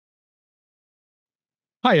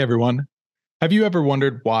Hi, everyone. Have you ever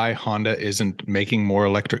wondered why Honda isn't making more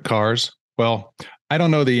electric cars? Well, I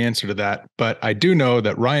don't know the answer to that, but I do know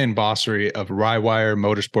that Ryan Bossery of Rywire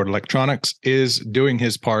Motorsport Electronics is doing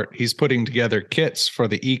his part. He's putting together kits for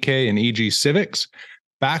the EK and EG Civics.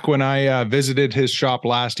 Back when I visited his shop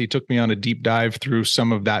last, he took me on a deep dive through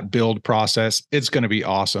some of that build process. It's going to be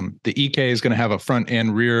awesome. The EK is going to have a front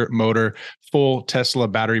and rear motor, full Tesla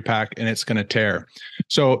battery pack, and it's going to tear.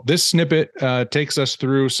 So this snippet takes us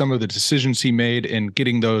through some of the decisions he made in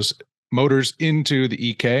getting those motors into the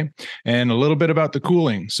EK and a little bit about the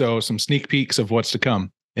cooling. So some sneak peeks of what's to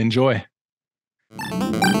come. Enjoy.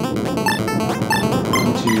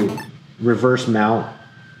 To reverse mount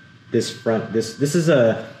this front, this is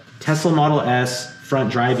a Tesla Model S front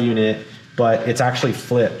drive unit, but it's actually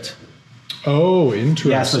flipped. Oh,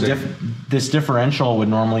 interesting. Yeah, so this differential would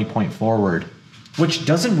normally point forward, which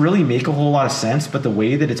doesn't really make a whole lot of sense, but the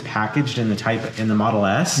way that it's packaged in the Model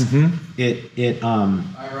S, All right, Ryan,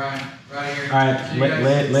 right here. All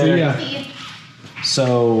right, later. See ya.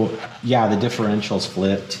 So yeah, the differential's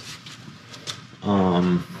flipped.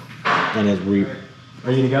 And are you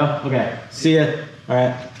gonna go? Okay. See ya. All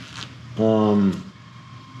right.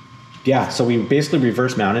 Yeah, so we basically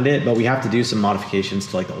reverse mounted it, but we have to do some modifications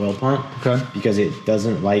to like the oil pump. Okay. Because it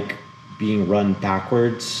doesn't like being run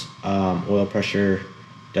backwards. Oil pressure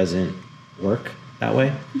doesn't work that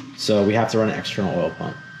way. So we have to run an external oil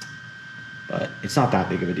pump. But it's not that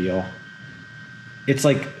big of a deal. It's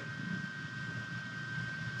like,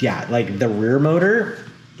 yeah, like the rear motor,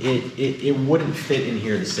 it wouldn't fit in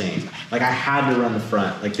here the same. Like I had to run the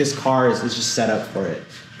front. Like this car is just set up for it.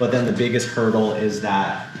 But then the biggest hurdle is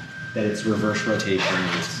that it's reverse rotation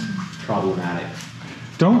and it's problematic.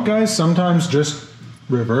 Don't guys sometimes just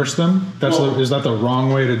reverse them? Is that the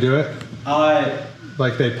wrong way to do it?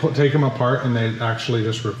 Like they take them apart and they actually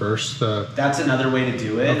just reverse the... That's another way to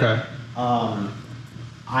do it. Okay. I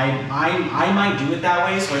might do it that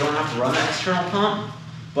way so I don't have to run that external pump.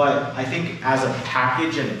 But I think as a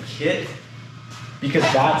package and a kit, because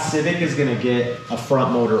that Civic is going to get a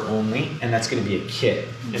front motor only, and that's going to be a kit.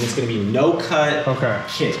 And it's going to be no cut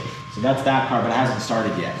kit. So that's that car, but it hasn't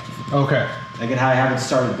started yet. Okay. Like I haven't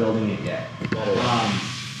started building it yet.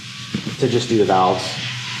 To just do the valves.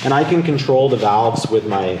 And I can control the valves with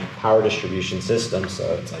my power distribution system, so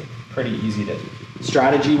it's like pretty easy to...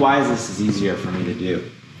 Strategy-wise, this is easier for me to do.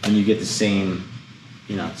 And you get the same,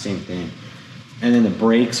 same thing. And then the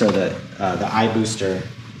brakes are the iBooster.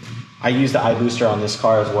 I use the iBooster on this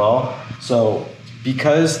car as well. So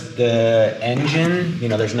because the engine,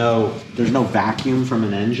 there's no vacuum from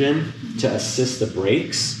an engine to assist the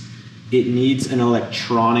brakes, it needs an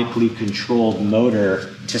electronically controlled motor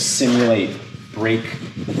to simulate brake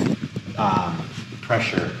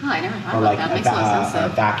pressure. Oh, I never thought or about like that. Makes a lot of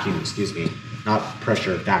sense. Vacuum, excuse me. Not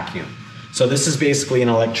pressure, vacuum. So this is basically an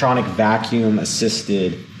electronic vacuum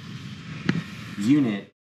assisted unit